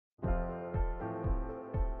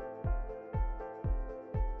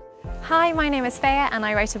Hi, my name is Faya and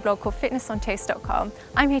I write a blog called fitnessontoast.com.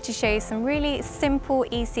 I'm here to show you some really simple,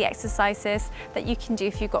 easy exercises that you can do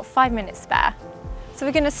if you've got 5 minutes spare. So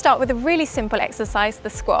we're going to start with a really simple exercise, the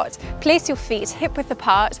squat. Place your feet hip width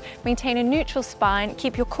apart, maintain a neutral spine,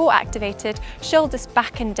 keep your core activated, shoulders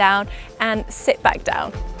back and down, and sit back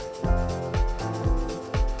down.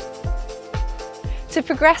 To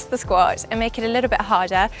progress the squat and make it a little bit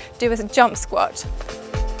harder, do a jump squat.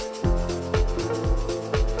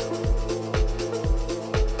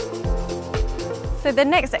 So the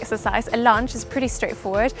next exercise, a lunge, is pretty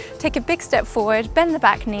straightforward. Take a big step forward, bend the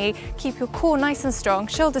back knee, keep your core nice and strong,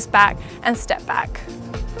 shoulders back, and step back.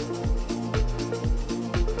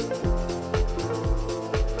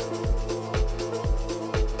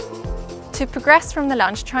 To progress from the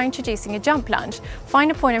lunge, try introducing a jump lunge.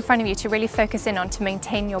 Find a point in front of you to really focus in on to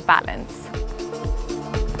maintain your balance.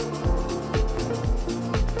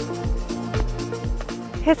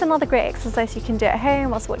 Here's another great exercise you can do at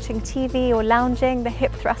home whilst watching TV or lounging, the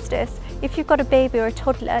hip thrusters. If you've got a baby or a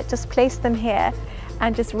toddler, just place them here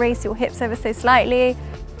and just raise your hips ever so slightly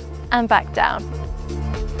and back down.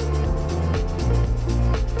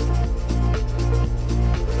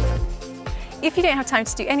 If you don't have time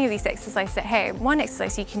to do any of these exercises at home, one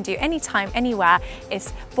exercise you can do anytime, anywhere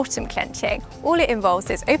is bottom clenching. All it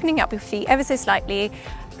involves is opening up your feet ever so slightly,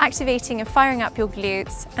 activating and firing up your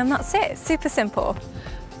glutes, and that's it, super simple.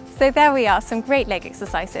 So there we are, some great leg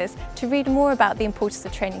exercises. To read more about the importance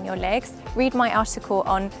of training your legs, read my article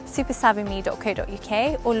on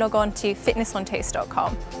supersavvyme.co.uk or log on to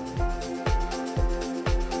fitnessontoast.com.